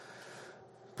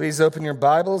Please open your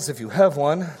Bibles, if you have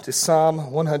one, to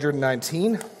Psalm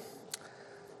 119.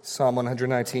 Psalm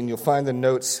 119. You'll find the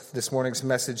notes for this morning's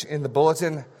message in the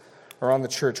bulletin or on the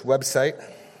church website.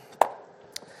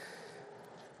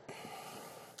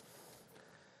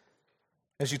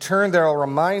 As you turn there, I'll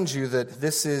remind you that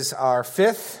this is our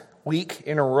fifth week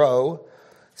in a row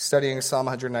studying Psalm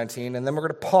 119, and then we're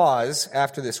going to pause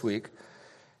after this week.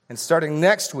 And starting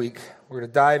next week, we're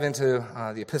going to dive into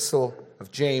the Epistle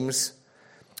of James.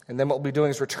 And then what we'll be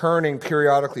doing is returning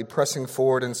periodically, pressing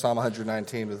forward in Psalm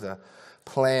 119 with a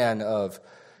plan of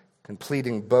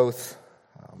completing both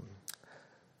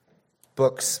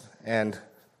books and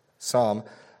Psalm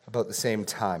about the same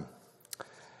time.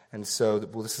 And so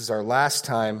this is our last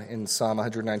time in Psalm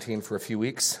 119 for a few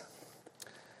weeks.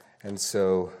 And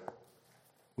so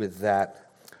with that,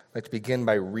 I'd like to begin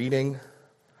by reading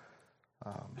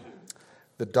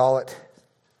the Daleth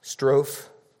strophe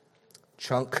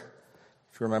chunk.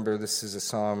 If you remember, this is a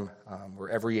psalm where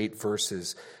every 8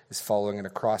 verses is following an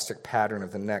acrostic pattern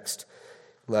of the next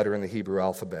letter in the Hebrew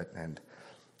alphabet, and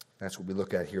that's what we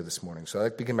look at here this morning. So I'd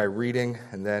like to begin by reading,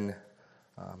 and then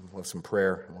we'll have some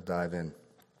prayer, and we'll dive in.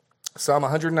 Psalm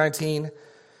 119,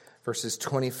 verses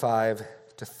 25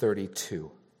 to 32.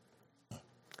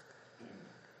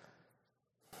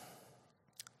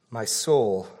 My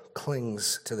soul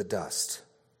clings to the dust.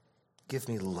 Give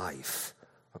me life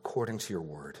according to your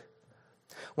word.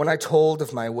 When I told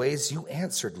of my ways, you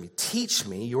answered me. Teach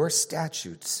me your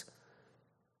statutes.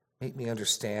 Make me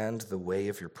understand the way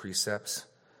of your precepts,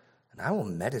 and I will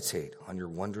meditate on your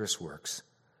wondrous works.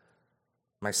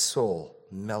 My soul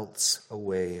melts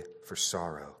away for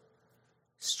sorrow.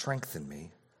 Strengthen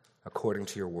me according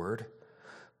to your word.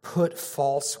 Put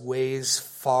false ways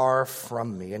far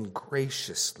from me, and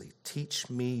graciously teach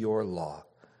me your law.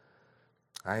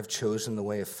 I have chosen the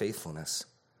way of faithfulness.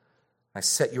 I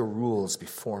set your rules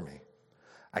before me.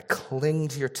 I cling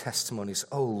to your testimonies.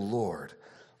 O Lord,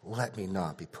 let me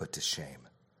not be put to shame.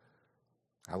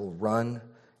 I will run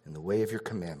in the way of your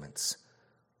commandments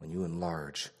when you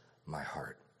enlarge my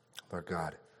heart. Lord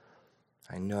God,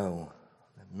 I know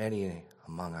that many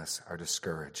among us are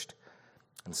discouraged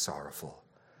and sorrowful.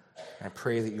 I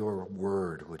pray that your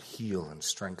word would heal and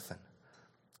strengthen.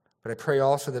 But I pray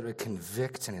also that it would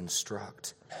convict and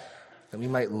instruct, that we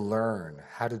might learn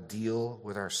how to deal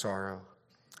with our sorrow,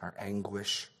 our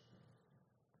anguish,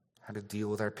 how to deal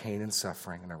with our pain and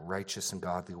suffering in a righteous and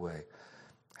godly way,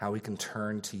 how we can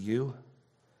turn to you,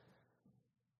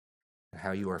 and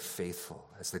how you are faithful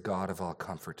as the God of all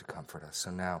comfort to comfort us. So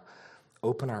now,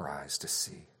 open our eyes to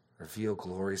see, reveal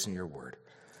glories in your word.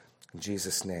 In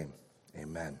Jesus' name,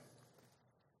 amen.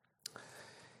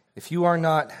 If you are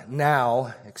not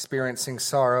now experiencing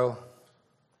sorrow,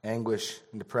 anguish,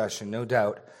 and depression, no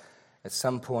doubt at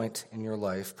some point in your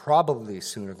life, probably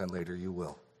sooner than later, you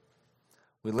will.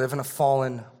 We live in a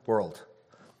fallen world,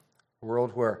 a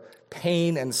world where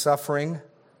pain and suffering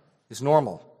is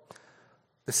normal.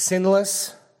 The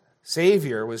sinless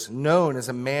Savior was known as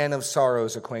a man of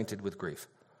sorrows, acquainted with grief.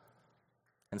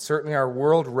 And certainly our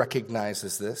world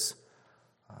recognizes this.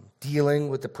 Dealing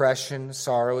with depression,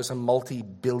 sorrow is a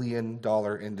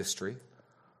multi-billion-dollar industry.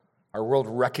 Our world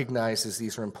recognizes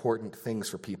these are important things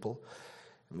for people.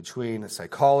 In between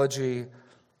psychology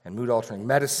and mood-altering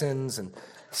medicines and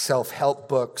self-help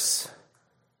books,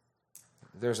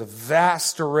 there's a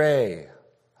vast array,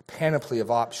 a panoply of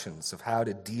options of how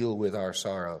to deal with our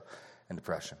sorrow and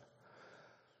depression.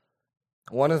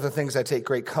 One of the things I take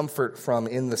great comfort from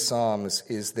in the Psalms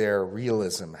is their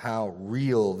realism, how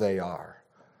real they are.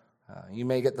 You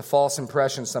may get the false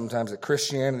impression sometimes that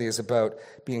Christianity is about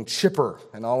being chipper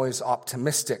and always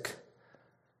optimistic.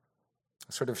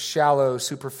 Sort of shallow,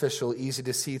 superficial, easy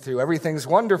to see through. Everything's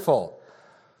wonderful.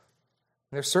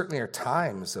 There certainly are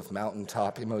times of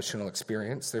mountaintop emotional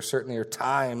experience. There certainly are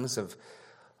times of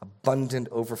abundant,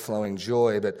 overflowing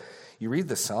joy. But you read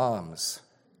the Psalms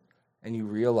and you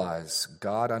realize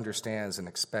God understands and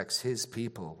expects his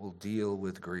people will deal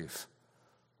with grief,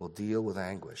 will deal with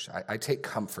anguish. I take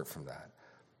comfort from that.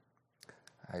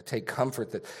 I take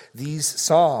comfort that these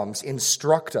Psalms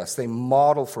instruct us, they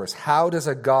model for us, how does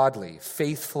a godly,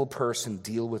 faithful person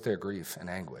deal with their grief and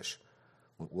anguish?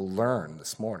 We'll learn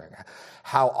this morning.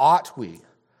 How ought we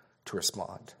to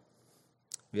respond?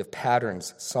 We have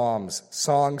patterns, psalms,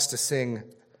 songs to sing,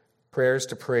 prayers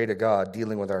to pray to God,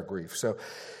 dealing with our grief. So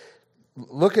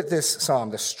look at this psalm.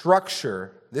 The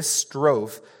structure, this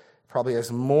strophe, probably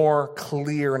has more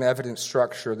clear and evident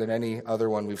structure than any other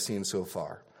one we've seen so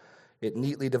far. It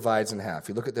neatly divides in half.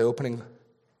 You look at the opening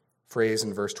phrase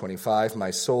in verse 25,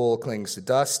 my soul clings to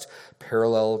dust,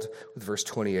 paralleled with verse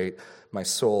 28, my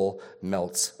soul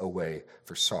melts away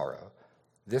for sorrow.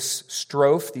 This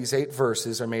strophe, these 8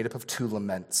 verses, are made up of 2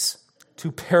 laments,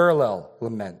 2 parallel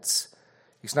laments.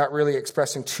 He's not really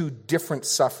expressing 2 different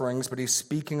sufferings, but he's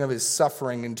speaking of his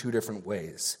suffering in 2 different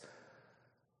ways.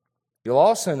 You'll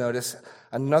also notice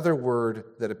another word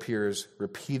that appears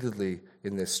repeatedly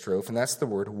in this strophe, and that's the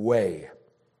word way.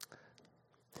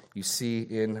 You see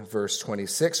in verse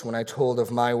 26, when I told of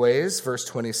my ways. Verse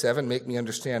 27, make me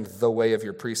understand the way of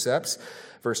your precepts.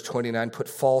 Verse 29, put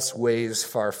false ways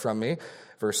far from me.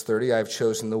 Verse 30, I have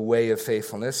chosen the way of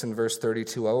faithfulness. And verse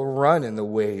 32, I will run in the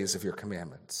ways of your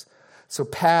commandments. So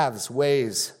paths,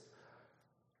 ways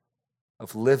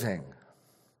of living,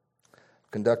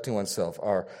 conducting oneself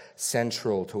are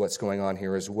central to what's going on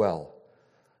here as well.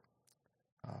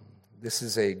 This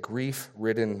is a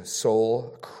grief-ridden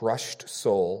soul, a crushed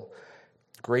soul,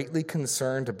 greatly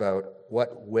concerned about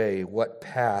what way, what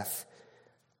path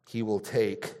he will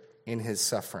take in his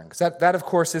suffering. Because that, of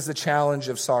course, is the challenge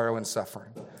of sorrow and suffering.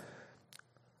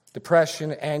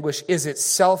 Depression, anguish is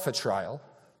itself a trial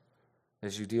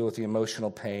as you deal with the emotional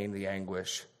pain, the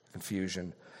anguish,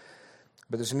 confusion.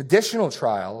 But there's an additional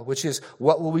trial, which is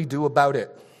what will we do about it?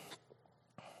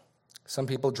 Some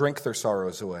people drink their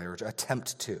sorrows away or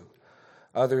attempt to.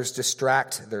 Others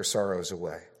distract their sorrows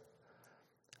away.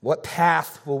 What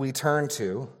path will we turn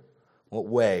to? What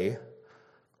way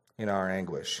in our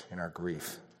anguish, in our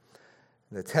grief?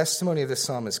 The testimony of this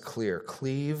psalm is clear.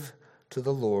 Cleave to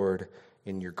the Lord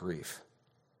in your grief.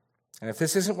 And if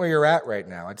this isn't where you're at right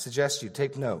now, I'd suggest you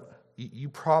take note. You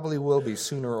probably will be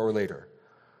sooner or later.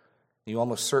 You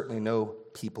almost certainly know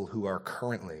people who are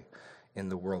currently in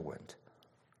the whirlwind.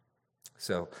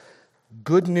 So,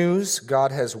 good news,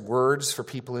 God has words for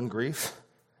people in grief.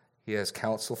 He has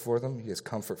counsel for them. He has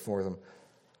comfort for them.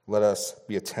 Let us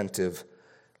be attentive,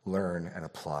 learn, and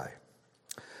apply.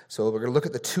 So we're going to look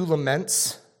at the 2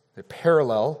 laments. They're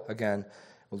parallel. Again,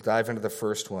 we'll dive into the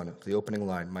first one, the opening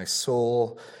line. My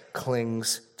soul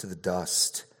clings to the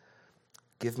dust.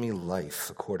 Give me life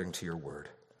according to your word.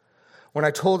 When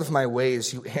I told of my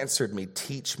ways, you answered me.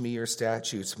 Teach me your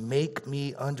statutes. Make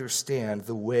me understand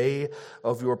the way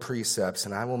of your precepts,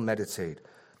 and I will meditate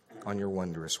on your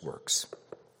wondrous works.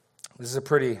 This is a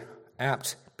pretty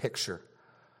apt picture.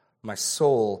 My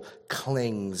soul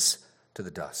clings to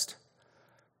the dust.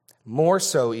 More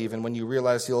so even when you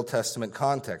realize the Old Testament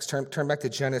context. Turn back to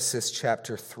Genesis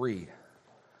chapter 3.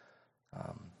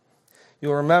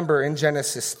 You'll remember in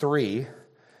Genesis 3,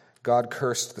 God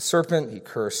cursed the serpent, he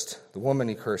cursed the woman,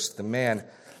 he cursed the man.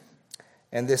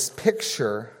 And this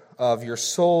picture of your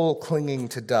soul clinging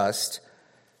to dust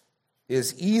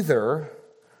is either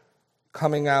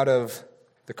coming out of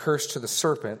the curse to the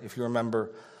serpent. If you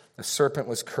remember, the serpent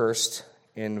was cursed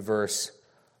in verse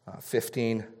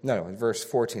 14.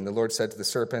 The Lord said to the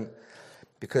serpent,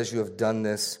 because you have done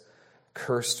this,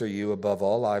 cursed are you above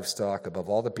all livestock, above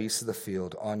all the beasts of the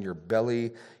field. On your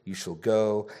belly you shall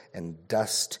go, and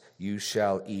dust you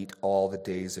shall eat all the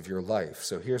days of your life.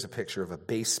 So here's a picture of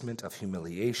abasement, of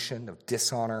humiliation, of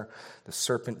dishonor. The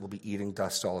serpent will be eating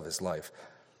dust all of his life.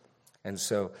 And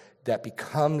so that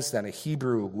becomes then a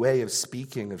Hebrew way of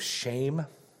speaking of shame,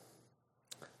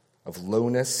 of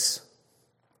lowness,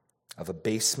 of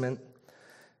abasement.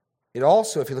 It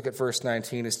also, if you look at verse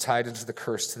 19, is tied into the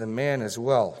curse to the man as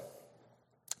well.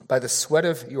 By the sweat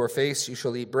of your face you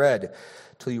shall eat bread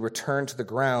till you return to the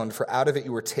ground, for out of it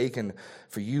you were taken,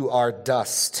 for you are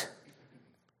dust,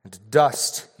 and to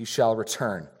dust you shall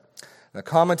return. And the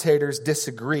commentators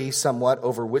disagree somewhat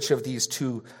over which of these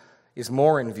 2 is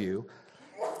more in view.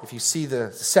 If you see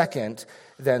the second,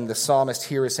 then the psalmist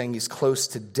here is saying he's close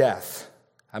to death.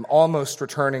 I'm almost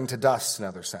returning to dust, in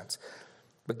other sense.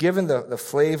 But given the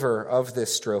flavor of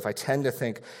this strophe, I tend to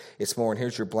think it's more, and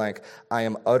here's your blank, I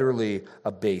am utterly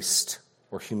abased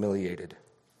or humiliated.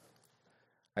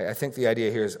 I think the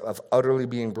idea here is of utterly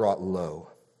being brought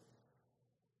low.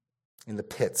 In the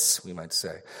pits, we might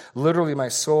say. Literally, my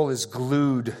soul is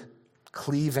glued,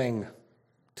 cleaving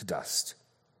to dust.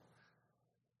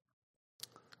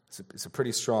 It's a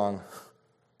pretty strong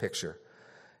picture.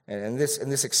 And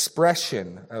this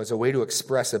expression, as a way to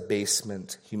express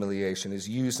abasement, humiliation, is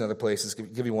used in other places. I'll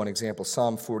give you one example.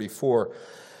 Psalm 44,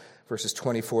 verses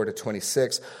 24 to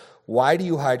 26. Why do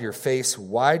you hide your face?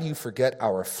 Why do you forget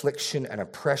our affliction and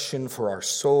oppression? For our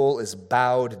soul is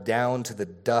bowed down to the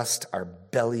dust. Our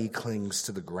belly clings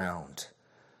to the ground.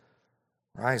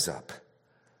 Rise up.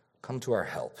 Come to our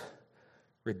help.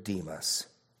 Redeem us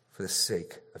for the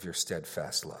sake of your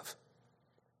steadfast love.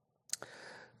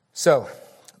 So,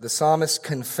 the psalmist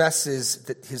confesses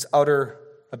that his utter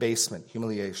abasement,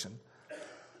 humiliation.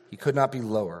 He could not be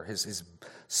lower. His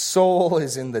soul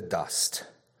is in the dust.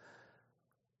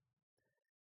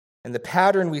 And the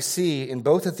pattern we see in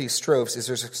both of these strophes is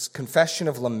there's a confession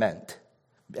of lament.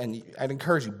 And I'd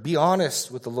encourage you, be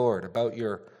honest with the Lord about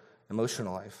your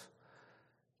emotional life.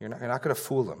 You're not going to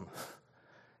fool him.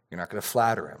 You're not going to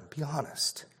flatter him. Be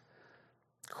honest.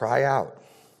 Cry out.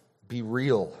 Be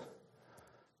real.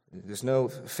 There's no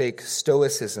fake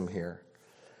stoicism here.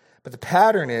 But the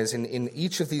pattern is, in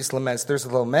each of these laments, there's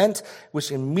a lament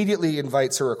which immediately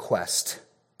invites a request.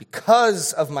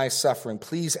 Because of my suffering,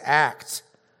 please act.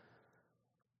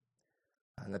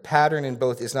 And the pattern in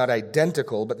both is not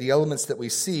identical, but the elements that we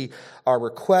see are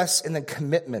requests and then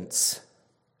commitments.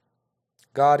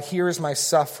 God, here's my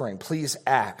suffering. Please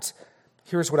act.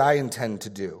 Here's what I intend to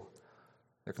do.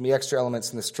 There can be extra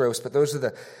elements in the strophes, but those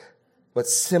are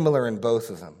what's similar in both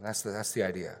of them. That's the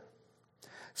idea.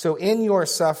 So in your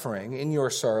suffering, in your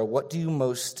sorrow, what do you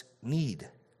most need?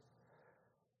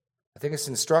 I think it's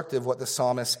instructive what the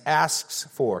psalmist asks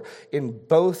for. In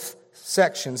both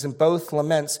sections, in both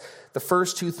laments, the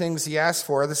first two things he asks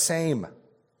for are the same.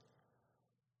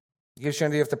 It gives you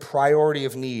an idea of the priority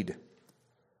of need.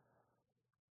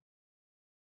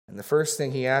 And the first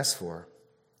thing he asks for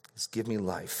is, give me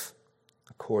life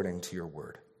according to your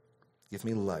word. Give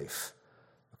me life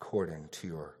according to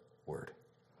your word.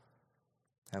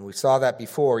 And we saw that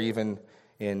before, even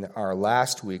in our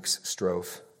last week's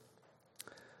strophe.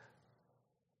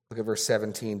 Look at verse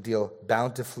 17. Deal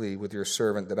bountifully with your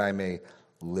servant that I may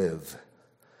live.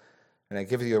 And I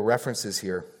give you references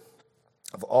here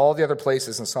of all the other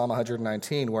places in Psalm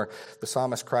 119 where the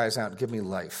psalmist cries out, give me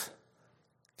life.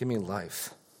 Give me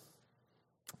life.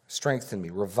 Strengthen me,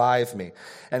 revive me.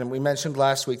 And we mentioned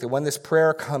last week that when this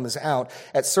prayer comes out,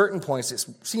 at certain points it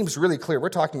seems really clear. We're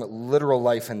talking about literal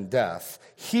life and death.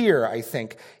 Here, I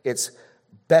think, it's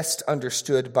best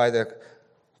understood by the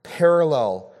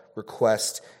parallel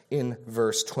request in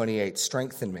verse 28,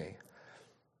 strengthen me.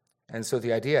 And so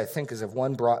the idea, I think, is of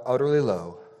one brought utterly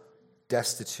low,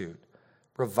 destitute.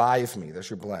 Revive me. There's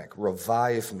your blank.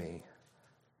 Revive me.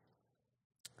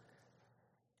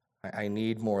 I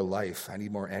need more life. I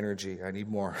need more energy. I need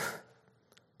more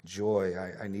joy.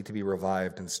 I need to be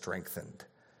revived and strengthened.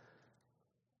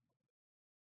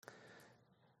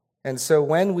 And so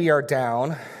when we are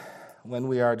down, when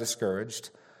we are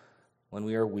discouraged, when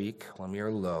we are weak, when we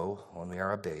are low, when we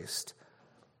are abased,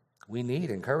 we need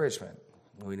encouragement.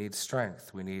 We need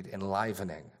strength. We need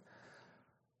enlivening.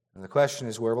 And the question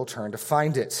is where we'll turn to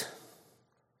find it.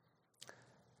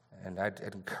 And I'd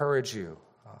encourage you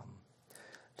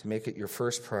to make it your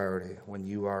first priority when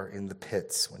you are in the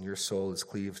pits, when your soul is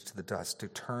cleaved to the dust, to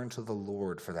turn to the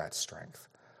Lord for that strength.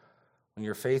 When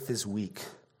your faith is weak,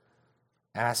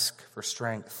 ask for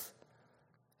strength.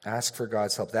 Ask for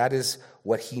God's help. That is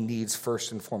what he needs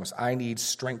first and foremost. I need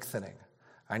strengthening.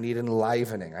 I need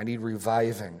enlivening. I need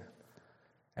reviving.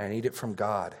 And I need it from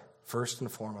God first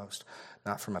and foremost.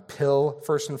 Not from a pill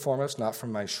first and foremost, not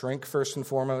from my shrink first and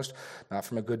foremost, not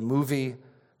from a good movie,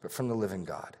 but from the living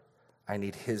God. I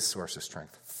need his source of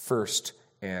strength first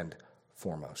and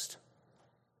foremost.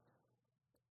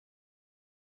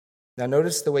 Now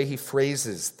notice the way he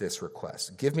phrases this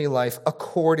request. Give me life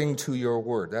according to your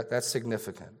word. That's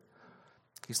significant.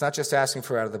 He's not just asking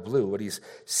for out of the blue. What he's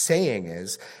saying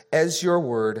is, as your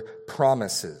word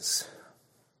promises.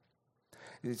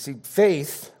 You see,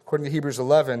 faith, according to Hebrews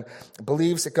 11,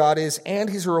 believes that God is, and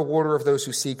he's a rewarder of those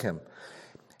who seek him.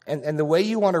 And the way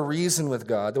you want to reason with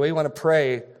God, the way you want to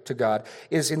pray to God,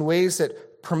 is in ways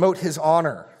that promote his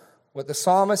honor. What the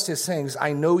psalmist is saying is,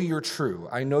 I know you're true.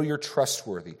 I know you're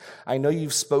trustworthy. I know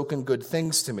you've spoken good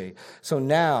things to me. So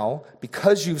now,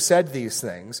 because you've said these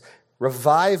things,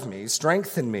 revive me,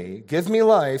 strengthen me, give me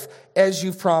life, as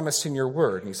you've promised in your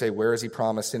word. And you say, where has he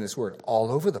promised in his word?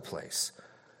 All over the place.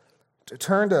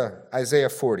 Turn to Isaiah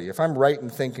 40. If I'm right in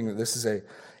thinking that this is a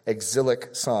exilic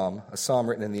psalm, a psalm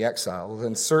written in the exile,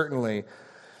 then certainly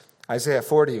Isaiah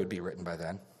 40 would be written by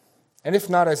then. And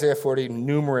if not Isaiah 40,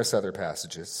 numerous other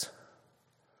passages.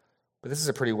 But this is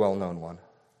a pretty well-known one,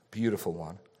 beautiful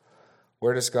one.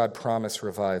 Where does God promise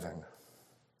reviving?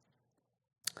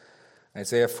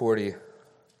 Isaiah 40,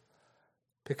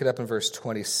 pick it up in verse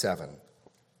 27.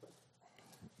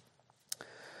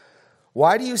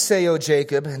 Why do you say, O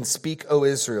Jacob, and speak, O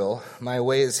Israel, my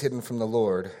way is hidden from the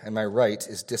Lord, and my right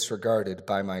is disregarded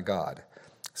by my God?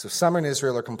 So some in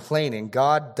Israel are complaining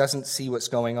God doesn't see what's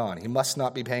going on. He must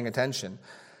not be paying attention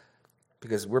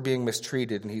because we're being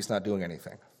mistreated and he's not doing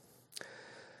anything.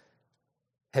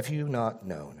 Have you not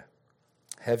known?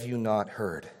 Have you not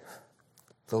heard?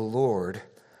 The Lord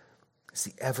is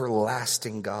the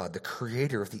everlasting God, the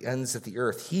creator of the ends of the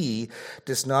earth. He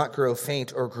does not grow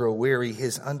faint or grow weary.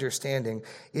 His understanding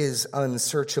is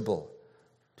unsearchable.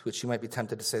 To which you might be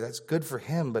tempted to say, that's good for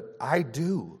him, but I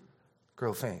do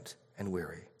grow faint and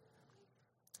weary.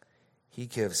 He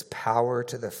gives power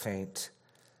to the faint,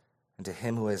 and to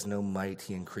him who has no might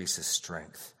he increases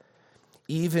strength.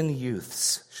 Even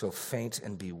youths shall faint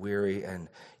and be weary, and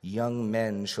young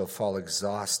men shall fall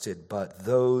exhausted, but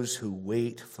those who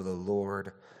wait for the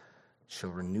Lord shall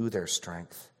renew their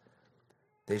strength.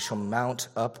 They shall mount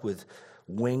up with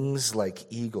wings like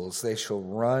eagles. They shall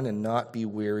run and not be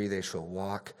weary. They shall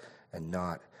walk and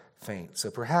not faint.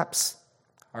 So perhaps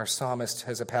our psalmist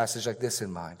has a passage like this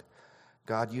in mind.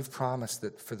 God, you've promised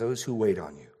that for those who wait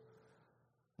on you,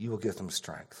 you will give them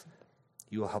strength.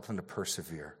 You will help them to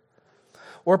persevere.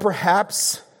 Or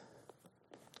perhaps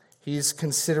he's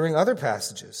considering other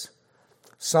passages.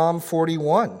 Isaiah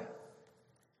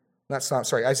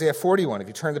 41. If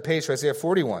you turn the page to Isaiah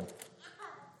 41.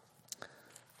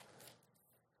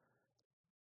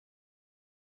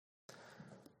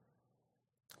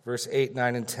 Verse 8,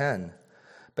 9, and 10.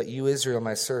 But you, Israel,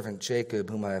 my servant, Jacob,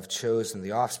 whom I have chosen,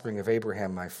 the offspring of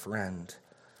Abraham, my friend,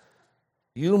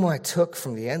 you whom I took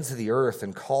from the ends of the earth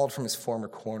and called from his former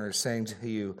corners, saying to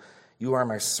you, you are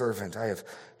my servant. I have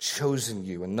chosen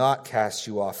you and not cast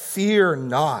you off. Fear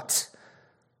not,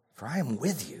 for I am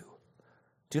with you.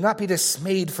 Do not be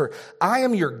dismayed, for I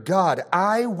am your God.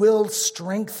 I will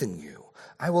strengthen you.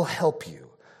 I will help you.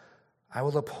 I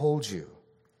will uphold you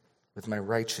with my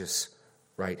righteous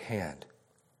right hand.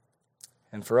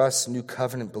 And for us new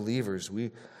covenant believers,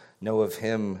 we know of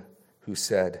him who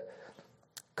said,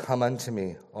 come unto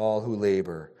me, all who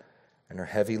labor and are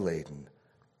heavy laden,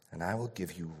 and I will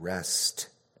give you rest.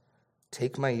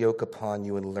 Take my yoke upon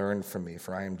you and learn from me,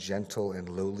 for I am gentle and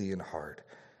lowly in heart,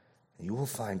 and you will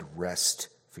find rest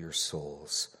for your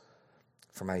souls.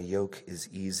 For my yoke is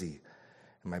easy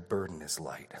and my burden is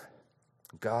light.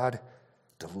 God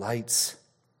delights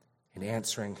in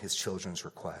answering his children's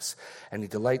requests, and he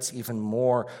delights even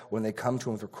more when they come to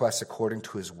him with requests according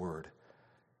to his word.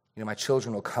 You know, my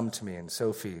children will come to me, and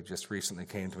Sophie just recently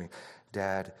came to me,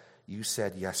 Dad, you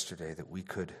said yesterday that we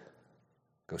could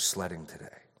go sledding today.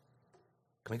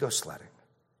 Can we go sledding?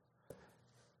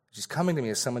 She's coming to me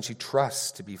as someone she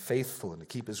trusts to be faithful and to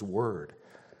keep his word.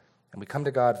 And we come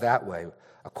to God that way,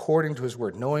 according to his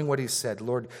word, knowing what he said.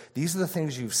 Lord, these are the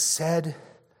things you've said.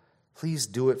 Please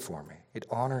do it for me. It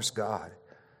honors God.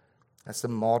 That's the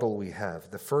model we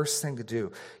have. The first thing to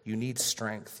do, you need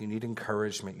strength, you need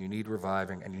encouragement, you need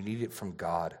reviving, and you need it from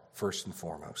God first and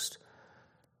foremost.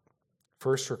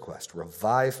 First request,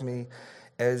 revive me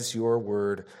as your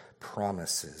word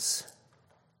promises.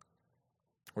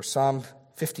 Or Psalm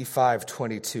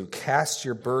 55:22, cast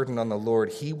your burden on the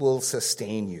Lord, he will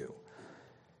sustain you.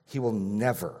 He will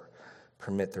never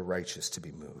permit the righteous to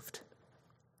be moved.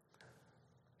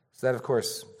 So that, of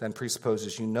course, then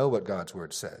presupposes you know what God's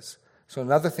word says. So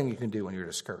another thing you can do when you're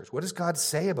discouraged, what does God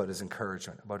say about his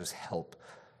encouragement, about his help,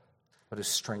 about his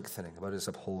strengthening, about his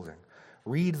upholding?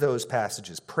 Read those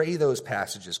passages, pray those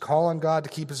passages, call on God to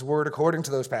keep his word according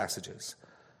to those passages.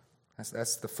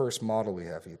 That's the first model we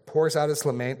have. He pours out his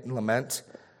lament,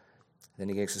 then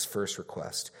he makes his first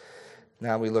request.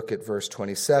 Now we look at verse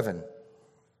 26.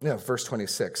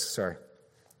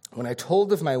 When I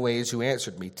told of my ways, you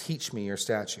answered me, teach me your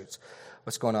statutes.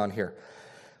 What's going on here?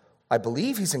 I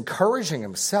believe he's encouraging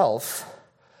himself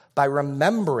by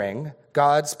remembering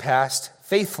God's past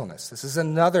faithfulness. This is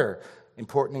another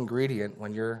important ingredient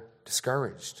when you're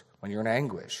discouraged, when you're in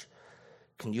anguish.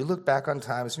 Can you look back on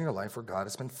times in your life where God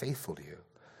has been faithful to you?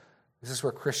 This is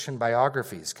where Christian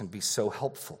biographies can be so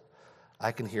helpful.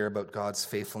 I can hear about God's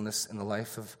faithfulness in the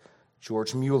life of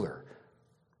George Mueller.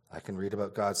 I can read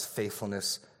about God's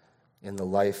faithfulness in the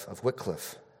life of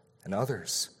Wycliffe and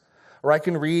others. Or I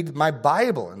can read my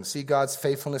Bible and see God's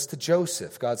faithfulness to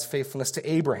Joseph, God's faithfulness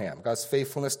to Abraham, God's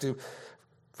faithfulness to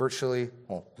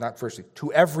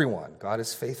to everyone. God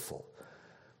is faithful.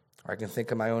 Or I can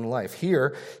think of my own life.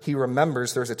 Here, he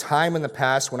remembers there's a time in the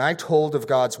past when I told of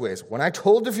God's ways. When I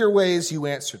told of your ways, you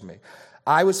answered me.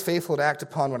 I was faithful to act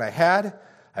upon what I had.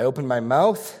 I opened my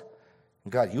mouth.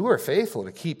 And God, you were faithful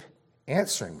to keep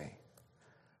answering me.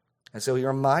 And so he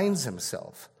reminds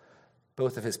himself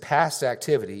both of his past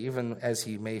activity, even as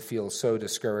he may feel so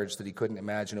discouraged that he couldn't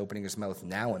imagine opening his mouth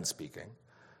now and speaking.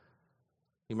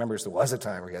 He remembers there was a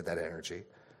time where he had that energy.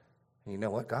 And you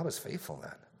know what? God was faithful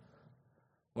then.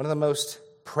 One of the most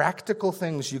practical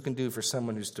things you can do for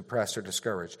someone who's depressed or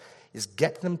discouraged is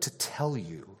get them to tell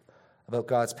you about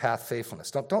God's path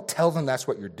faithfulness. Don't tell them that's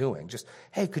what you're doing. Just,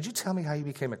 hey, could you tell me how you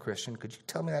became a Christian? Could you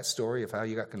tell me that story of how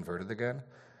you got converted again? And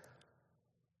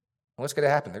what's going to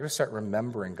happen? They're going to start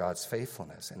remembering God's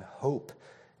faithfulness, and hope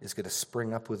is going to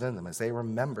spring up within them as they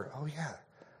remember, oh yeah,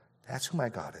 that's who my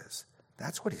God is.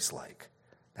 That's what he's like.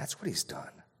 That's what he's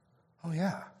done. Oh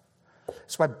yeah.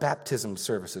 That's why baptism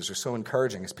services are so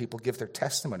encouraging as people give their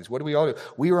testimonies. What do we all do?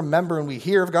 We remember and we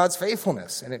hear of God's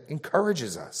faithfulness, and it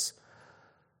encourages us.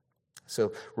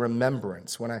 So,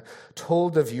 remembrance. When I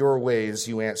told of your ways,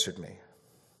 you answered me.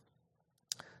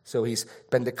 So he's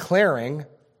been declaring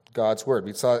God's word.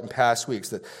 We saw it in past weeks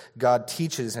that God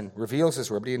teaches and reveals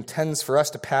his word, but he intends for us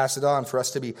to pass it on, for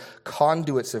us to be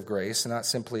conduits of grace, and not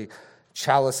simply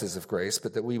chalices of grace,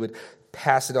 but that we would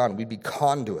pass it on. We'd be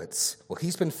conduits. Well,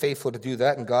 he's been faithful to do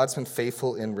that, and God's been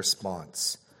faithful in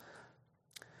response.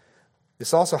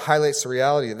 This also highlights the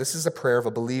reality that this is a prayer of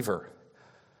a believer.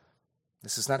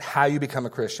 This is not how you become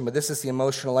a Christian, but this is the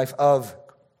emotional life of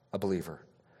a believer.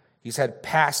 He's had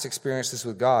past experiences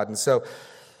with God. And so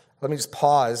let me just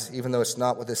pause, even though it's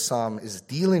not what this psalm is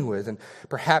dealing with. And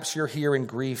perhaps you're here in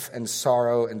grief and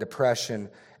sorrow and depression,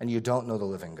 and you don't know the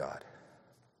living God.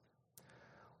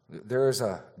 There is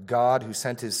a God who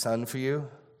sent his son for you,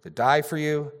 to die for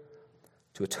you,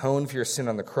 to atone for your sin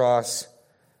on the cross.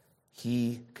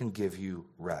 He can give you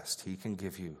rest. He can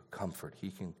give you comfort. He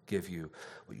can give you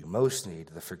what you most need,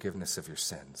 the forgiveness of your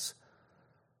sins.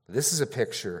 This is a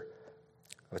picture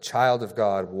of a child of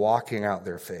God walking out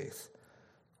their faith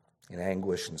in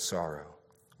anguish and sorrow,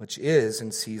 which is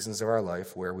in seasons of our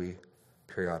life where we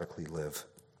periodically live.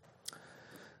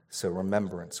 So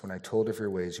remembrance. When I told of your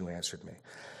ways, you answered me.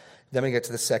 Then we get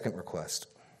to the second request.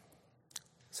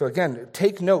 So again,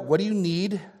 take note. What do you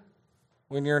need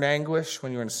when you're in anguish,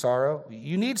 when you're in sorrow?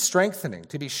 You need strengthening,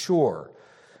 to be sure.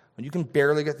 When you can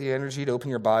barely get the energy to open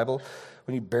your Bible,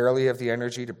 when you barely have the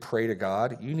energy to pray to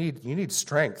God, you need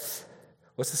strength.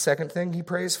 What's the second thing he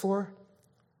prays for?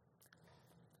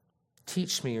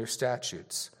 Teach me your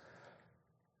statutes.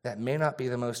 That may not be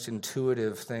the most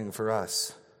intuitive thing for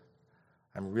us.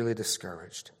 I'm really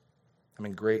discouraged. I'm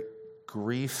in great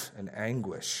grief and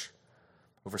anguish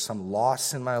over some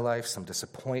loss in my life, some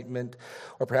disappointment,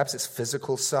 or perhaps it's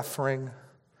physical suffering,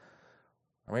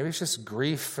 or maybe it's just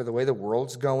grief for the way the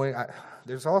world's going.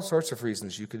 There's all sorts of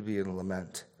reasons you could be in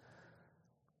lament.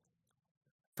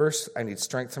 First, I need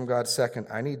strength from God. Second,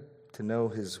 I need to know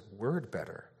his word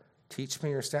better. Teach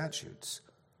me your statutes.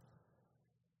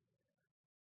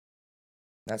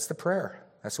 That's the prayer.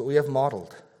 That's what we have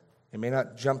modeled. It may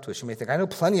not jump to us. You may think, I know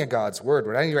plenty of God's word.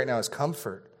 What I need right now is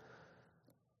comfort.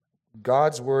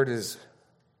 God's word is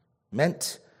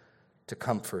meant to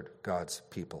comfort God's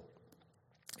people.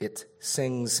 It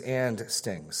sings and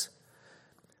stings.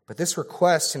 But this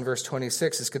request in verse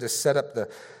 26 is going to set up the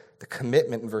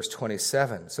commitment in verse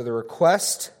 27. So the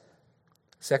request,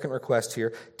 second request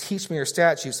here, teach me your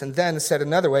statutes, and then said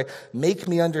another way, make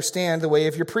me understand the way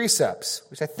of your precepts,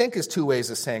 which I think is two ways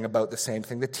of saying about the same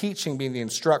thing. The teaching being the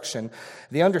instruction,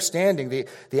 the understanding,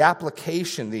 the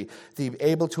application, the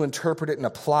able to interpret it and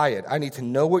apply it. I need to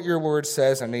know what your word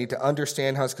says. I need to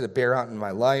understand how it's going to bear out in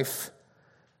my life.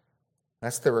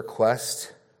 That's the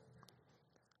request.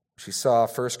 She saw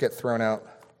first get thrown out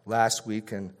last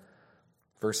week in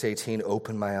verse 18,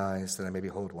 open my eyes that I may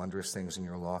behold wondrous things in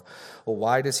your law. Well,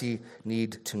 why does he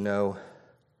need to know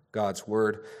God's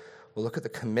word? Well, look at the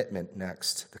commitment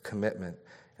next, the commitment.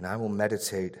 And I will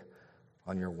meditate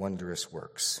on your wondrous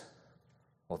works.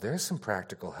 Well, there's some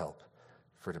practical help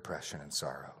for depression and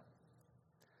sorrow.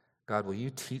 God, will you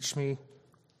teach me?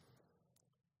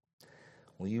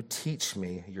 Will you teach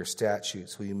me your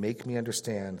statutes? Will you make me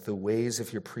understand the ways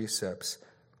of your precepts?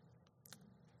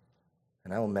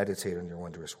 And I will meditate on your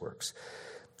wondrous works.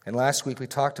 And last week we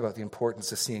talked about the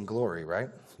importance of seeing glory, right?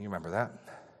 You remember that?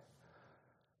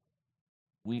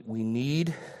 We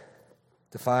need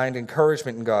to find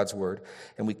encouragement in God's word,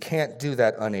 and we can't do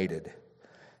that unaided.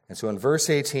 And so in verse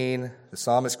 18, the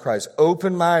psalmist cries,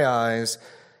 open my eyes,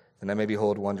 and I may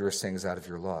behold wondrous things out of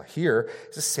your law. Here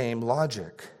is the same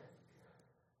logic.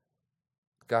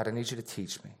 God, I need you to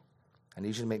teach me. I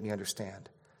need you to make me understand,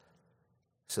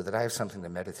 so that I have something to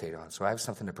meditate on, so I have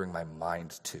something to bring my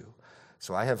mind to,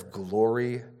 so I have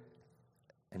glory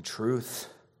and truth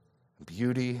and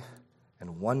beauty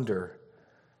and wonder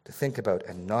to think about,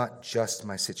 and not just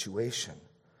my situation.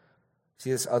 See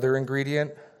this other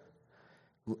ingredient?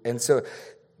 And so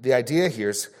the idea here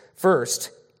is,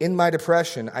 first, in my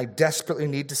depression, I desperately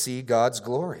need to see God's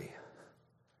glory.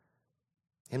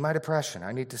 In my depression,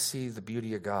 I need to see the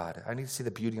beauty of God. I need to see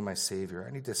the beauty of my Savior.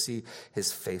 I need to see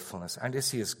his faithfulness. I need to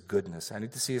see his goodness. I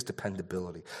need to see his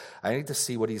dependability. I need to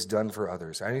see what he's done for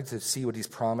others. I need to see what he's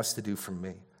promised to do for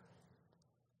me.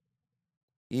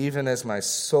 Even as my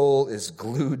soul is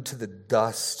glued to the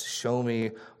dust, show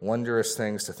me wondrous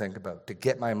things to think about, to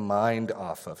get my mind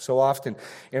off of. So often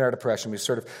in our depression, we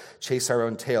sort of chase our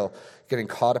own tail, getting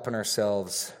caught up in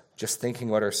ourselves, just thinking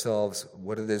about ourselves,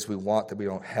 what it is we want that we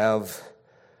don't have,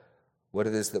 what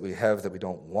it is that we have that we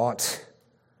don't want,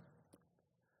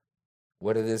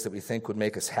 what it is that we think would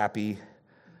make us happy,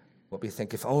 what we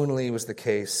think if only was the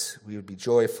case, we would be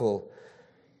joyful.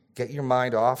 Get your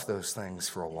mind off those things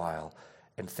for a while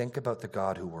and think about the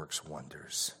God who works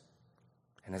wonders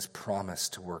and has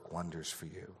promised to work wonders for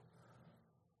you.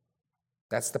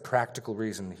 That's the practical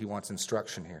reason he wants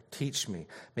instruction here. Teach me,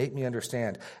 make me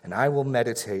understand, and I will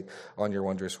meditate on your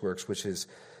wondrous works, which is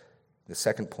the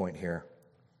second point here,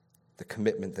 the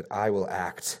commitment that I will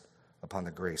act upon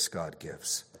the grace God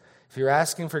gives. If you're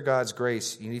asking for God's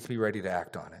grace, you need to be ready to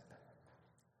act on it.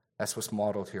 That's what's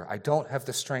modeled here. I don't have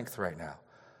the strength right now.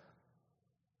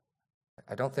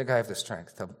 I don't think I have the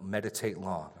strength to meditate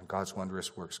long on God's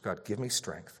wondrous works. God, give me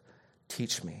strength.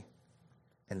 Teach me.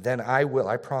 And then I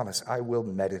promise, I will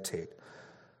meditate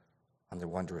on the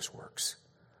wondrous works.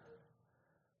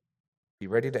 Be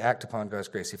ready to act upon God's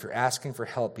grace. If you're asking for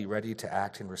help, be ready to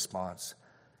act in response.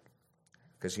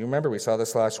 Because you remember, we saw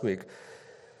this last week,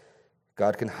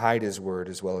 God can hide his word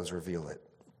as well as reveal it.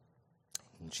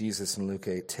 Jesus in Luke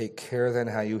 8, take care then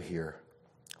how you hear.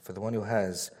 For the one who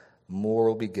has, more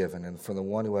will be given, and for the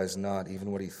one who has not,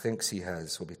 even what he thinks he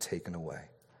has will be taken away.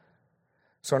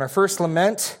 So in our first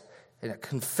lament, in a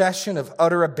confession of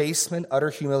utter abasement,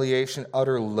 utter humiliation,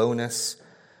 utter lowness,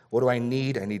 what do I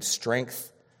need? I need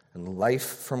strength and life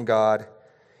from God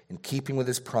in keeping with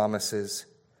his promises.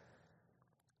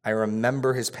 I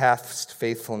remember his past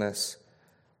faithfulness.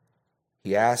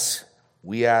 We ask,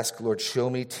 Lord, show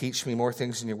me, teach me more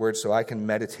things in your word so I can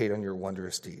meditate on your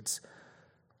wondrous deeds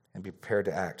and be prepared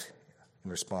to act in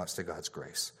response to God's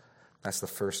grace. That's the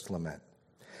first lament.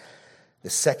 The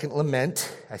second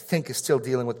lament, I think, is still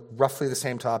dealing with roughly the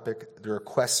same topic. The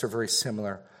requests are very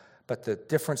similar, but the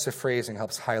difference of phrasing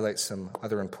helps highlight some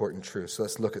other important truths. So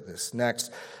let's look at this.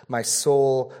 Next, my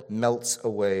soul melts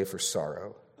away for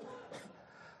sorrow.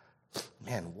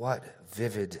 Man, what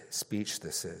vivid speech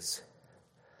this is.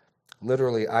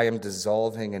 Literally, I am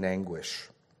dissolving in anguish.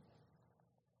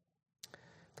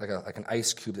 Like an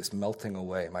ice cube that's melting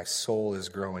away. My soul is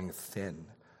growing thin.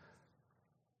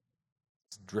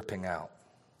 It's dripping out.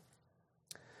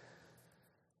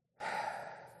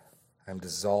 I'm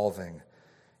dissolving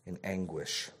in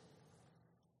anguish.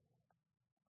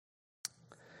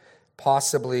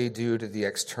 Possibly due to the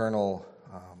external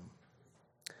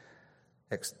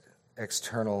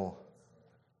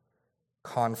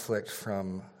conflict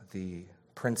from the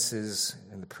princes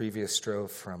in the previous strophe,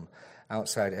 from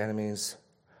outside enemies.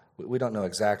 We don't know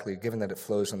exactly. Given that it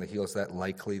flows on the heels, that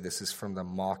likely this is from the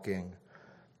mocking,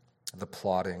 the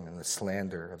plotting, and the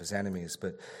slander of his enemies.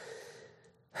 But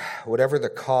whatever the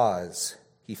cause,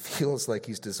 he feels like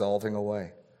he's dissolving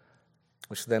away,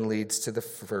 which then leads to the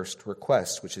first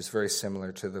request, which is very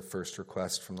similar to the first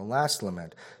request from the last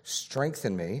lament.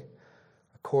 Strengthen me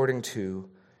according to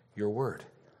your word.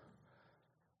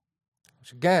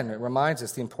 Which again, it reminds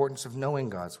us the importance of knowing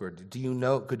God's word.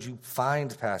 Could you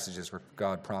find passages where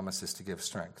God promises to give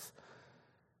strength?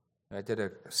 I did a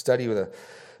study with a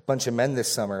bunch of men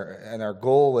this summer, and our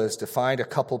goal was to find a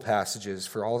couple passages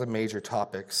for all the major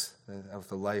topics of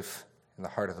the life and the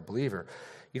heart of the believer.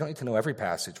 You don't need to know every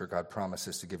passage where God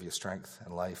promises to give you strength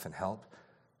and life and help.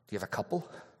 Do you have a couple?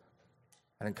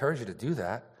 I'd encourage you to do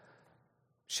that.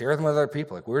 Share them with other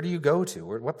people. Like, where do you go to?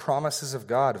 What promises of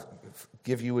God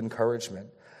give you encouragement?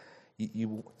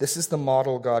 This is the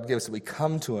model God gives, that we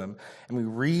come to him and we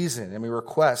reason and we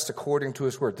request according to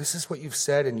his word. This is what you've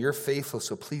said and you're faithful,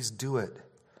 so please do it.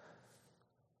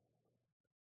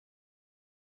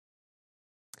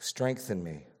 Strengthen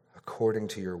me according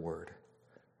to your word.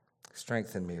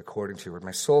 Strengthen me according to your word.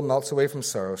 My soul melts away from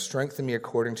sorrow. Strengthen me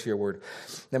according to your word.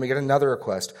 Then we get another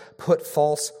request. Put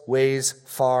false ways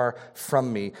far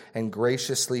from me and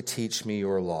graciously teach me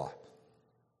your law.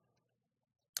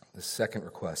 The second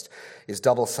request is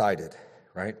double-sided,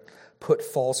 right? Put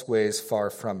false ways far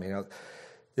from me.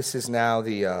 This is now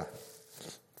the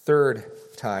third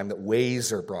time that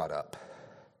ways are brought up.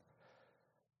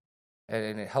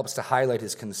 And it helps to highlight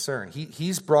his concern.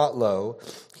 He's brought low.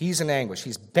 He's in anguish.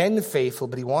 He's been faithful,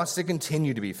 but he wants to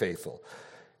continue to be faithful.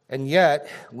 And yet,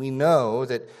 we know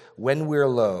that when we're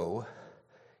low,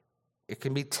 it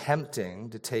can be tempting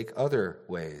to take other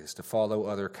ways, to follow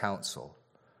other counsel.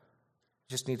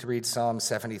 You just need to read Psalm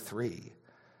 73.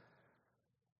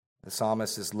 The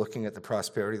psalmist is looking at the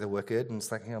prosperity of the wicked, and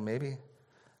it's like, maybe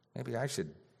I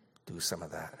should do some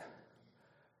of that.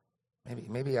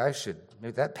 Maybe I should.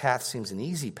 Maybe that path seems an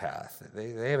easy path.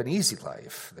 They have an easy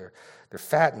life. They're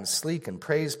fat and sleek and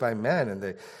praised by men, and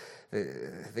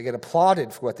they get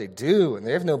applauded for what they do, and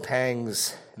they have no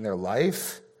pangs in their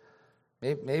life.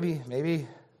 Maybe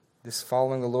this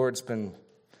following the Lord's been,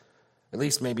 at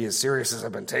least maybe as serious as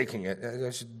I've been taking it. I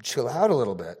should chill out a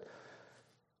little bit.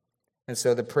 And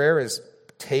so the prayer is,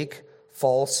 take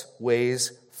false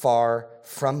ways far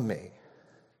from me.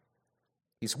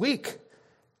 He's weak.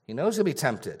 He knows he'll be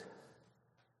tempted.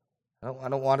 I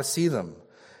don't want to see them.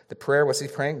 The prayer, what's he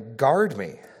praying? Guard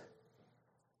me.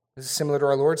 This is similar to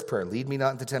our Lord's Prayer. Lead me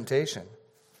not into temptation.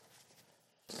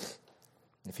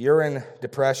 If you're in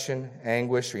depression,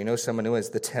 anguish, or you know someone who is,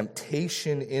 the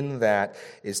temptation in that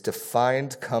is to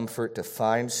find comfort, to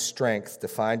find strength, to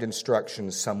find instruction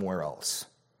somewhere else.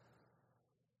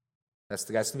 That's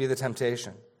going to be the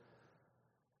temptation.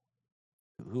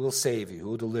 Who will save you? Who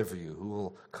will deliver you? Who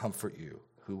will comfort you?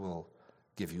 Who will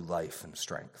give you life and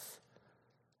strength?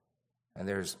 And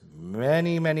there's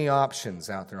many, many options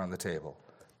out there on the table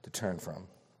to turn from.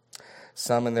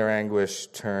 Some in their anguish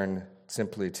turn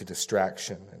simply to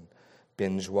distraction and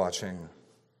binge watching,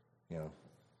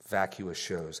 vacuous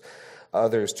shows.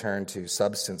 Others turn to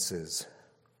substances.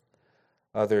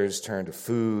 Others turn to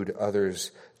food.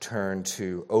 Others turn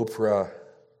to Oprah.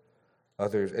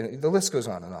 Others, and the list goes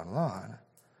on and on and on.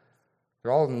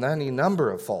 They're all in any number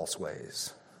of false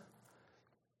ways.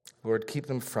 Lord, keep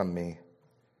them from me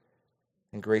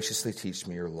and graciously teach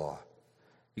me your law.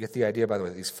 You get the idea, by the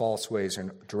way, that these false ways are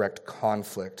in direct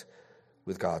conflict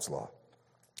with God's law.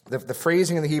 The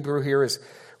phrasing in the Hebrew here is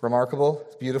remarkable.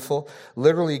 It's beautiful.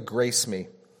 Literally, grace me.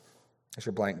 That's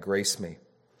your blank, grace me.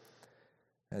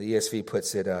 Now, the ESV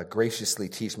puts it, graciously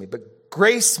teach me. But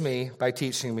grace me by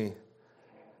teaching me.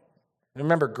 And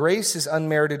remember, grace is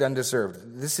unmerited,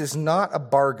 undeserved. This is not a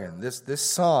bargain. This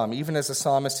psalm, even as the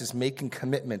psalmist is making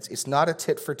commitments, it's not a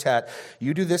tit for tat.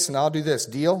 You do this and I'll do this.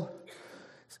 Deal?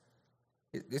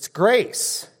 It's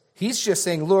grace. He's just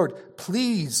saying, Lord,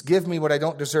 please give me what I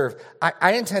don't deserve.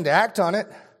 I intend to act on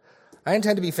it. I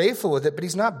intend to be faithful with it, but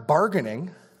he's not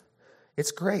bargaining.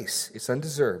 It's grace. It's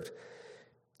undeserved.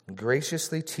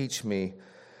 Graciously teach me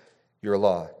your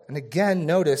law. And again,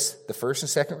 notice the first and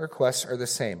second requests are the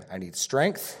same. I need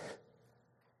strength.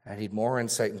 I need more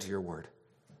insight into your word.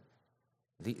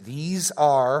 These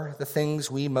are the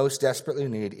things we most desperately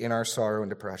need in our sorrow and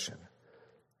depression,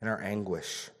 in our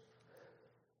anguish.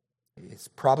 It's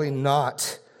probably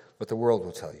not what the world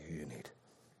will tell you need.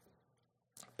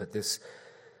 But this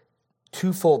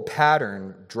twofold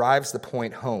pattern drives the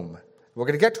point home. We're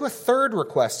going to get to a third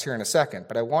request here in a second,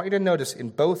 but I want you to notice in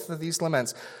both of these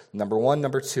laments, number 1,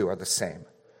 number 2 are the same.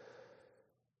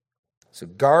 So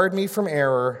guard me from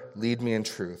error, lead me in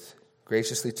truth.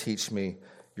 Graciously teach me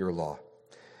your law.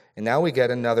 And now we get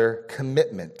another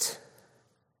commitment.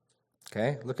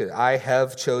 Okay, look at it. I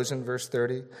have chosen, verse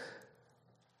 30.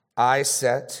 I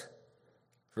set,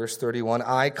 verse 31.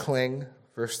 I cling,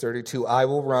 verse 32. I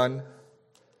will run.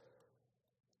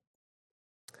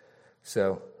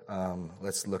 So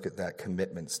let's look at that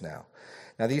commitments now.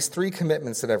 Now, these 3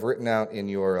 commitments that I've written out in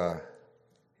your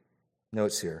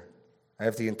notes here, I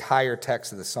have the entire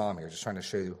text of the psalm here, just trying to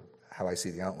show you how I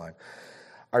see the outline,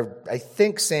 are, I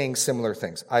think, saying similar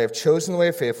things. I have chosen the way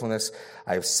of faithfulness.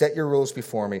 I have set your rules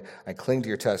before me. I cling to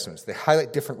your testaments. They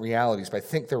highlight different realities, but I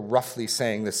think they're roughly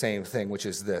saying the same thing, which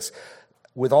is this.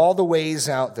 With all the ways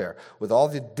out there, with all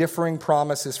the differing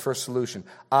promises for a solution,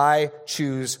 I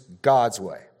choose God's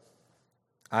way.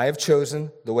 I have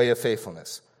chosen the way of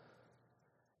faithfulness.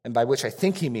 And by which I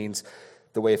think he means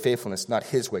the way of faithfulness, not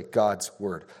his way, God's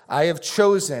word. I have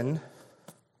chosen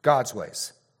God's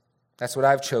ways. That's what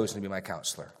I've chosen to be my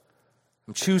counselor.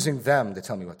 I'm choosing them to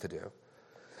tell me what to do,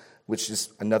 which is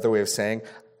another way of saying,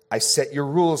 I set your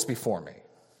rules before me,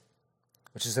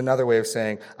 which is another way of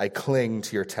saying, I cling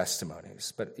to your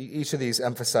testimonies. But each of these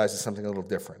emphasizes something a little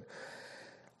different.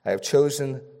 I have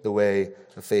chosen the way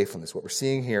of faithfulness. What we're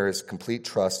seeing here is complete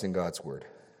trust in God's word.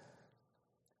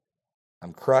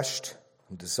 I'm crushed.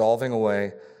 I'm dissolving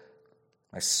away.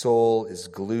 My soul is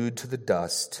glued to the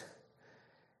dust.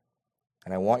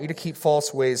 And I want you to keep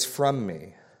false ways from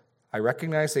me. I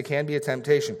recognize they can be a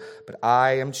temptation, but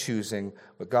I am choosing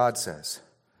what God says.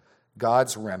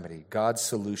 God's remedy, God's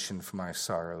solution for my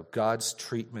sorrow, God's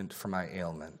treatment for my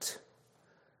ailment.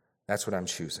 That's what I'm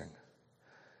choosing.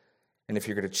 And if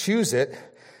you're going to choose it,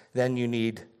 then you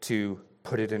need to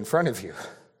put it in front of you.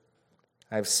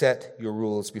 I've set your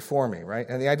rules before me, right?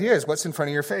 And the idea is what's in front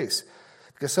of your face.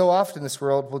 Because so often this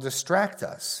world will distract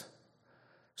us.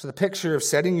 So the picture of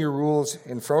setting your rules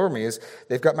in front of me is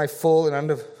they've got my full and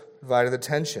undivided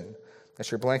attention. That's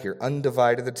your blank here,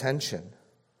 undivided attention.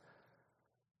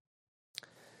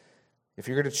 If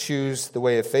you're going to choose the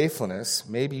way of faithfulness,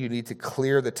 maybe you need to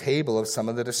clear the table of some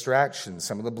of the distractions,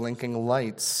 some of the blinking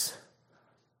lights,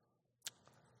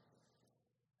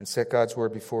 and set God's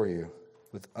word before you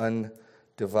with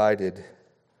undivided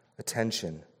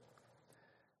attention.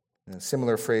 And a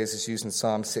similar phrase is used in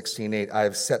Psalm 16:8. I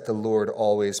have set the Lord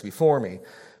always before me,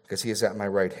 because he is at my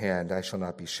right hand. I shall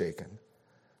not be shaken.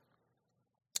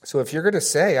 So if you're going to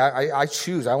say, I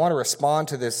choose, I want to respond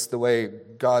to this the way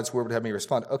God's word would have me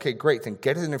respond, okay, great, then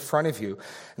get it in front of you,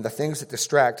 and the things that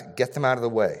distract, get them out of the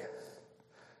way.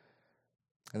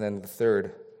 And then the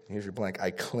third, here's your blank,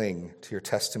 I cling to your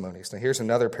testimonies. Now here's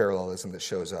another parallelism that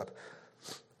shows up.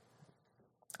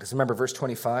 Because remember verse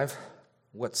 25,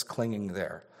 what's clinging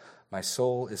there? My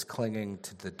soul is clinging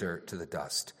to the dirt, to the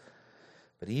dust.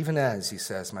 But even as, he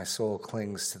says, my soul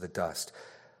clings to the dust,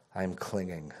 I'm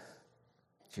clinging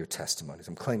to your testimonies.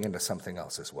 I'm clinging to something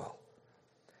else as well.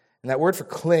 And that word for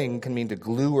cling can mean to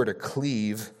glue or to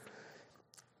cleave.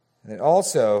 And it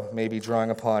also may be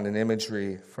drawing upon an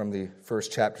imagery from the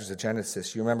first chapters of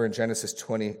Genesis. You remember in Genesis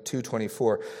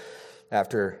 22:24,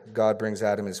 after God brings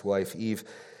Adam his wife Eve,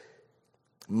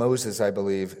 Moses, I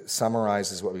believe,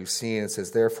 summarizes what we've seen. It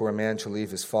says, therefore a man shall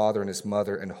leave his father and his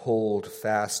mother and hold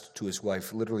fast to his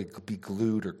wife, literally be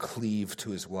glued or cleave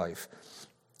to his wife.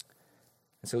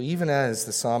 And so even as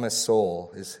the psalmist's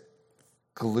soul is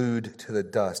glued to the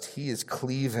dust, he is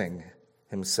cleaving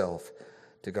himself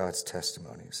to God's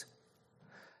testimonies.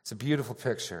 It's a beautiful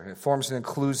picture. It forms an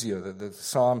inclusio. The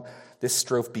psalm, this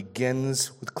strophe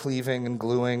begins with cleaving and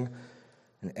gluing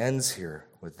and ends here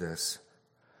with this.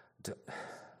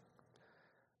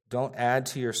 Don't add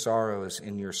to your sorrows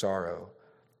in your sorrow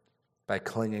by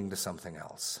clinging to something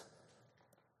else.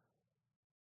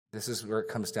 This is where it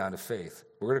comes down to faith.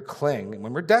 We're going to cling, and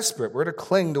when we're desperate, we're going to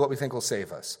cling to what we think will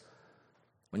save us.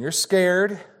 When you're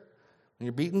scared, when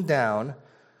you're beaten down,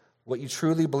 what you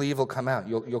truly believe will come out.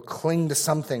 You'll cling to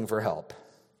something for help.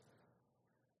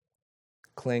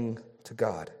 Cling to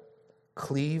God.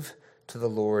 Cleave to the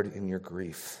Lord in your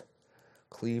grief.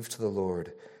 Cleave to the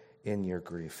Lord in your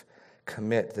grief.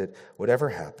 Commit that whatever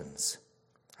happens,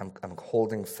 I'm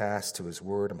holding fast to his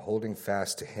word. I'm holding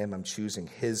fast to him. I'm choosing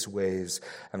his ways.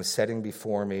 I'm setting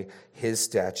before me his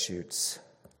statutes.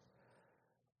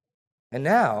 And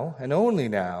now, and only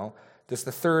now, does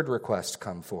the third request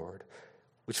come forward,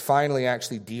 which finally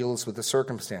actually deals with the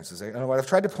circumstances. And what I've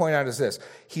tried to point out is this.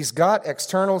 He's got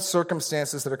external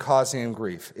circumstances that are causing him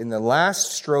grief. In the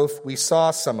last strophe, we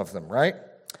saw some of them, right?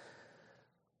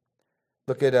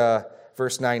 Look at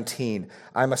verse 19.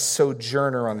 I'm a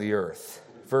sojourner on the earth.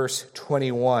 Verse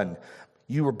 21,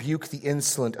 you rebuke the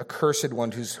insolent, accursed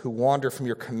ones who wander from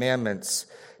your commandments.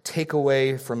 Take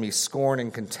away from me scorn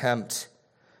and contempt.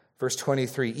 Verse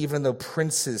 23, even though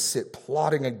princes sit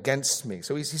plotting against me.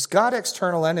 So he's got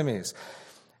external enemies.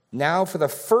 Now, for the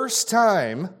first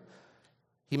time,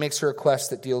 he makes a request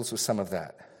that deals with some of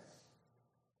that.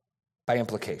 By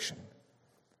implication.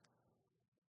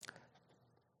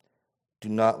 Do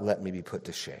not let me be put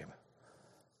to shame.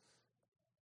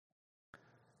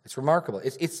 It's remarkable.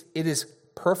 It is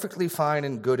perfectly fine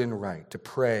and good and right to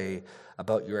pray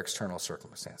about your external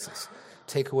circumstances.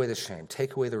 Take away the shame.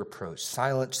 Take away the reproach.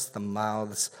 Silence the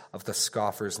mouths of the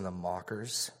scoffers and the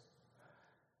mockers.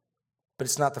 But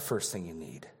it's not the first thing you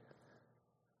need.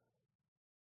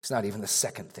 It's not even the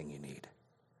second thing you need.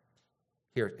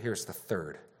 Here's the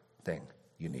third thing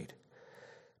you need.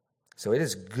 So it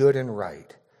is good and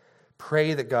right.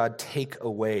 Pray that God take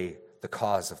away the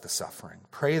cause of the suffering.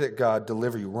 Pray that God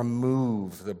deliver you,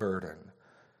 remove the burden.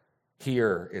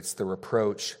 Here, it's the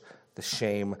reproach, the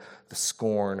shame, the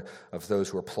scorn of those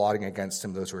who are plotting against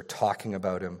him, those who are talking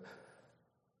about him.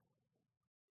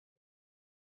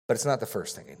 But it's not the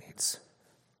first thing he needs.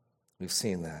 We've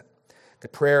seen that. The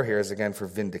prayer here is again for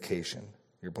vindication.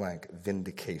 Your blank,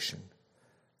 vindication.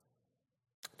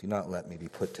 Do not let me be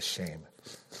put to shame.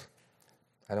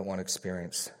 I don't want to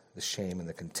experience the shame and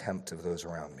the contempt of those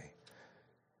around me.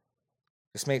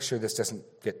 Just make sure this doesn't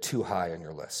get too high on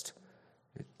your list.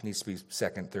 It needs to be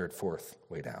second, third, fourth,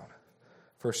 way down.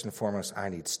 First and foremost, I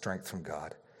need strength from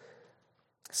God.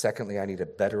 Secondly, I need a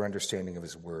better understanding of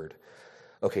his word.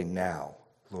 Okay, now,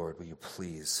 Lord, will you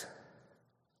please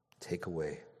take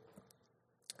away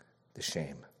the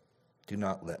shame. Do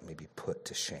not let me be put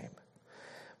to shame.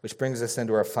 Which brings us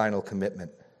into our final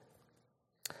commitment.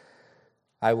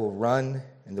 I will run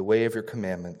in the way of your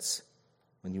commandments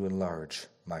when you enlarge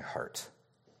my heart.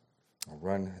 I'll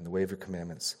run in the way of your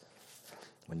commandments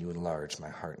when you enlarge my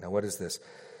heart. Now, what is this?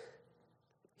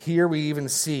 Here we even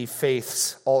see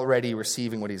faith's already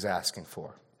receiving what he's asking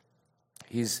for.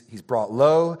 He's brought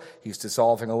low, he's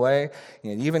dissolving away,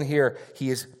 and even here he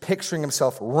is picturing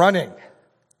himself running.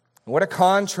 And what a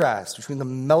contrast between the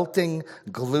melting,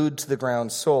 glued to the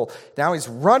ground soul. Now he's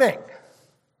running,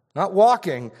 not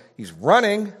walking, he's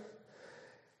running.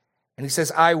 And he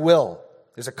says, I will.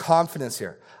 There's a confidence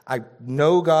here. I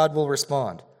know God will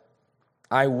respond.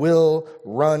 I will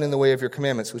run in the way of your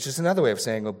commandments, which is another way of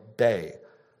saying obey,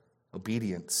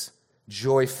 obedience,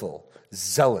 joyful,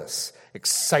 zealous,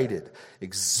 excited,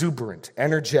 exuberant,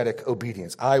 energetic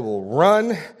obedience. I will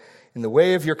run in the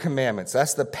way of your commandments.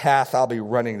 That's the path I'll be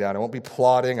running down. I won't be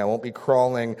plodding. I won't be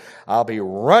crawling. I'll be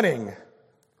running in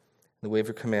the way of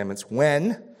your commandments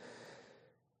when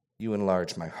you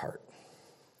enlarge my heart.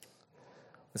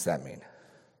 What's that mean?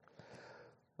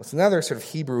 Well, it's another sort of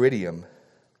Hebrew idiom.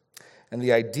 And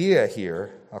the idea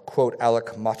here, I'll quote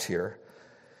Alec Matir,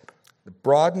 the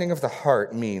broadening of the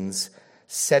heart means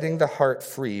setting the heart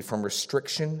free from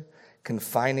restriction,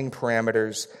 confining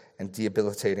parameters, and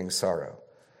debilitating sorrow.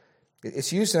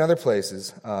 It's used in other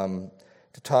places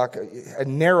to talk. A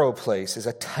narrow place is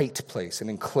a tight place, an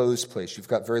enclosed place. You've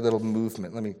got very little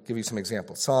movement. Let me give you some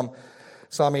examples. Psalm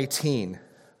 18,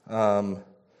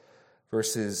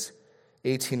 verses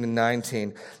 18 and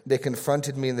 19. They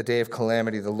confronted me in the day of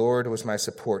calamity. The Lord was my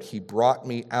support. He brought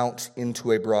me out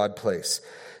into a broad place.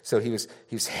 So he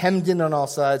was hemmed in on all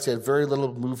sides. He had very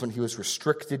little movement. He was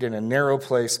restricted in a narrow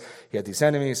place. He had these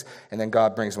enemies, and then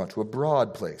God brings him out to a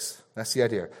broad place. That's the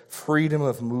idea. Freedom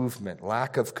of movement,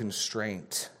 lack of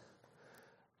constraint.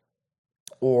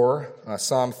 Or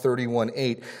Psalm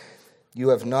 31:8, you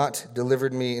have not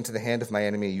delivered me into the hand of my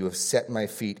enemy. You have set my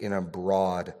feet in a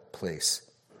broad place.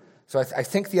 So I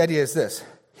think the idea is this.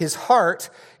 His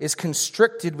heart is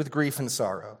constricted with grief and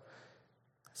sorrow.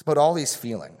 It's about all he's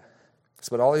feeling. It's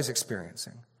about all he's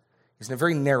experiencing. He's in a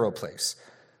very narrow place.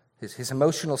 His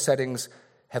emotional settings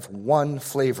have one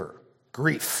flavor: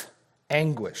 grief,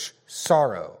 anguish,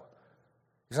 sorrow.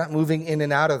 He's not moving in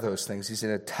and out of those things. He's in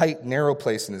a tight, narrow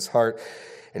place in his heart,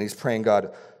 and he's praying,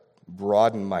 God,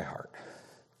 broaden my heart.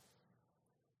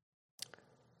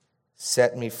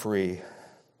 Set me free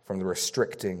from the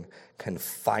restricting,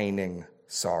 confining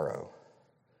sorrow.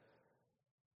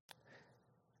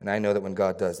 And I know that when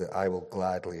God does that, I will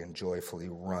gladly and joyfully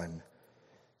run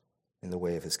in the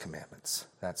way of his commandments.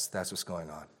 That's what's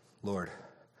going on. Lord,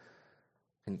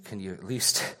 can you at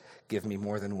least give me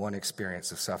more than one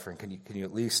experience of suffering? Can you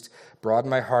at least broaden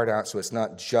my heart out so it's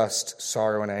not just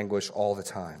sorrow and anguish all the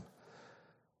time?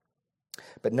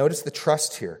 But notice the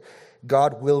trust here.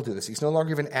 God will do this. He's no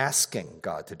longer even asking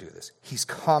God to do this. He's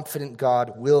confident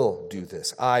God will do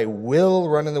this. I will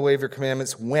run in the way of your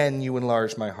commandments when you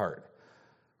enlarge my heart.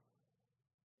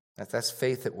 That's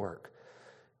faith at work.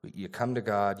 You come to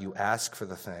God, you ask for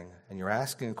the thing, and you're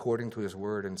asking according to his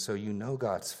word, and so you know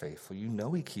God's faithful. You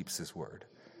know he keeps his word.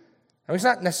 Now, he's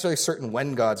not necessarily certain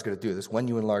when God's going to do this, when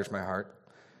you enlarge my heart.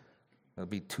 It'll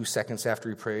be 2 seconds after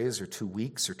he prays, or 2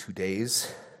 weeks, or 2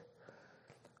 days.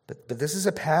 But this is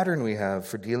a pattern we have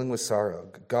for dealing with sorrow.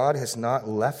 God has not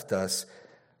left us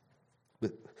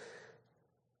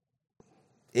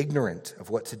ignorant of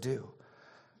what to do.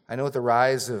 I know with the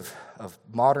rise of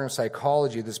modern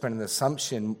psychology, there's been an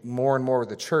assumption more and more with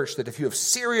the church that if you have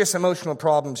serious emotional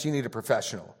problems, you need a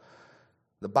professional.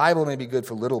 The Bible may be good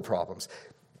for little problems.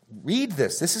 Read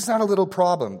this. This is not a little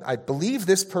problem. I believe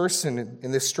this person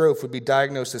in this strophe would be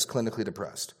diagnosed as clinically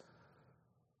depressed.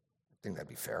 I think that'd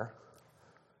be fair.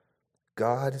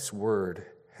 God's word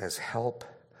has help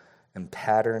and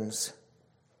patterns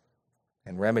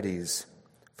and remedies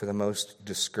for the most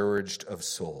discouraged of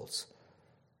souls.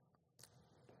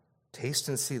 Taste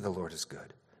and see the Lord is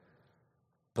good.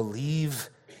 Believe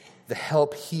the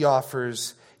help he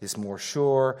offers is more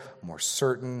sure, more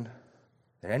certain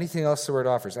than anything else the word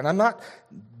offers. And I'm not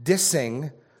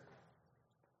dissing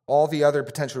all the other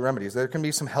potential remedies. There can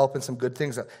be some help and some good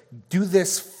things. Do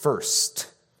this first,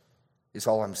 is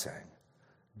all I'm saying.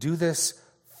 Do this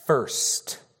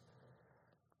first.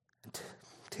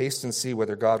 Taste and see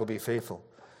whether God will be faithful.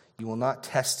 You will not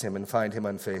test him and find him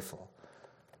unfaithful.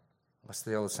 What's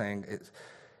the old saying?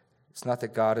 It's not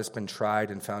that God has been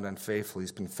tried and found unfaithful.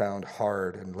 He's been found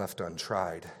hard and left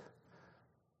untried.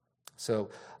 So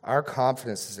our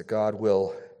confidence is that God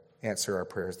will answer our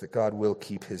prayers, that God will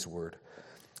keep his word.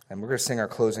 And we're going to sing our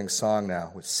closing song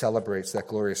now, which celebrates that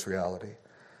glorious reality.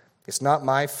 It's not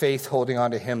my faith holding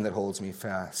on to him that holds me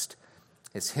fast.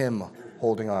 It's him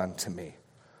holding on to me.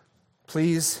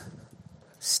 Please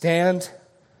stand,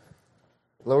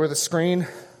 lower the screen,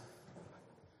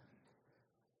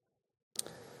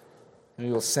 and we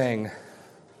will sing,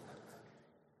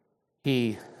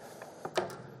 He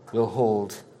will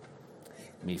hold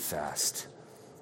me fast.